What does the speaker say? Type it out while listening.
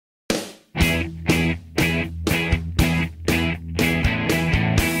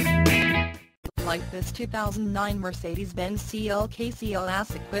like this 2009 Mercedes-Benz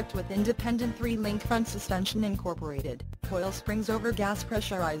CLK-Class equipped with independent 3-link front suspension incorporated, coil springs over gas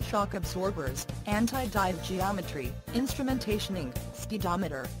pressurized shock absorbers, anti-dive geometry, instrumentationing,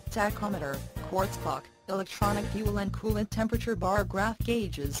 speedometer, tachometer, quartz clock, electronic fuel and coolant temperature bar graph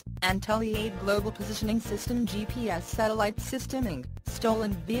gauges, Antelli-8 global positioning system GPS satellite systeming,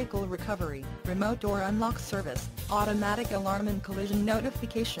 stolen vehicle recovery, remote door unlock service, automatic alarm and collision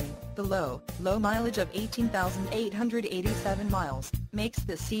notification. The low mileage of 18,887 miles makes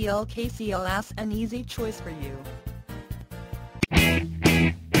the CLK-Class an easy choice for you.